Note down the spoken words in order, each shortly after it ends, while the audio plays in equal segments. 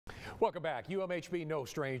Welcome back. UMHB no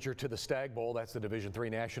stranger to the Stag Bowl. That's the Division III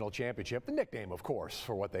National Championship. The nickname, of course,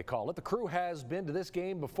 for what they call it. The crew has been to this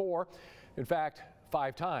game before. In fact,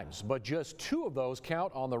 5 times, but just 2 of those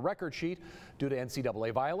count on the record sheet due to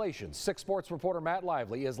NCAA violations. 6 Sports reporter Matt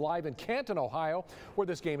Lively is live in Canton, Ohio, where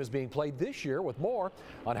this game is being played this year, with more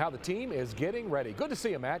on how the team is getting ready. Good to see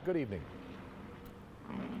you, Matt. Good evening.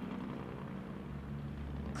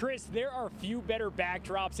 Chris, there are few better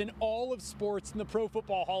backdrops in all of sports in the Pro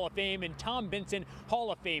Football Hall of Fame and Tom Benson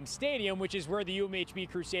Hall of Fame Stadium, which is where the UMHB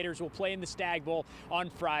Crusaders will play in the Stag Bowl on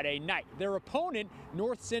Friday night. Their opponent,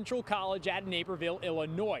 North Central College at Naperville,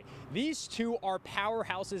 Illinois. These two are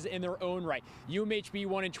powerhouses in their own right. UMHB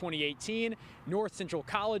won in 2018, North Central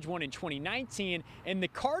College won in 2019, and the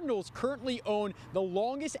Cardinals currently own the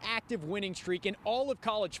longest active winning streak in all of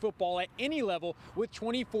college football at any level, with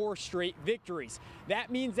 24 straight victories. That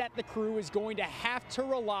means that the crew is going to have to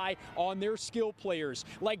rely on their skill players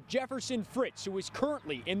like Jefferson Fritz, who is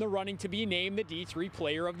currently in the running to be named the D3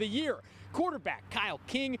 Player of the Year, quarterback Kyle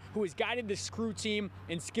King, who has guided the crew team,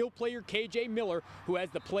 and skill player KJ Miller, who has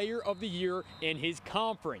the Player of the Year in his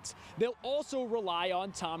conference. They'll also rely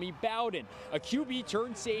on Tommy Bowden, a QB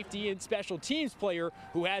turned safety and special teams player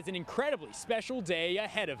who has an incredibly special day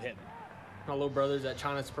ahead of him. My little brother's at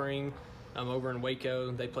China Spring. I'm over in Waco.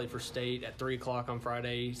 They play for state at 3 o'clock on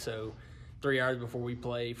Friday, so 3 hours before we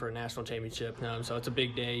play for a national championship. So it's a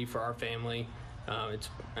big day for our family. It's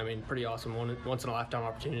pretty awesome, once in a lifetime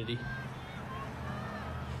opportunity.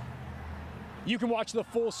 You can watch the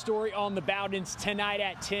full story on the Bowdens tonight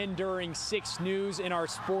at 10 during 6 News in our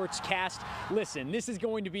sportscast. Listen, this is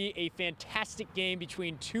going to be a fantastic game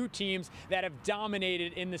between 2 teams that have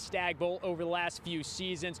dominated in the Stag Bowl over the last few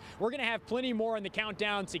seasons. We're going to have plenty more in the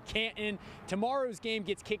countdown to Canton. Tomorrow's game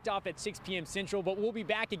gets kicked off at 6 p.m. Central, but we'll be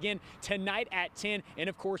back again tonight at 10, and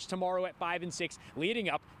of course tomorrow at 5 and 6, leading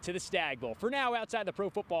up to the Stag Bowl. For now, outside the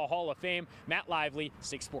Pro Football Hall of Fame, Matt Lively,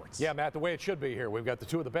 6 Sports. Yeah, Matt, the way it should be here. We've got the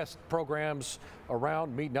 2 of the best programs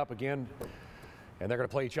around meeting up again, and they're going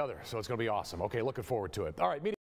to play each other, so it's going to be awesome. Okay, looking forward to it. All right, meeting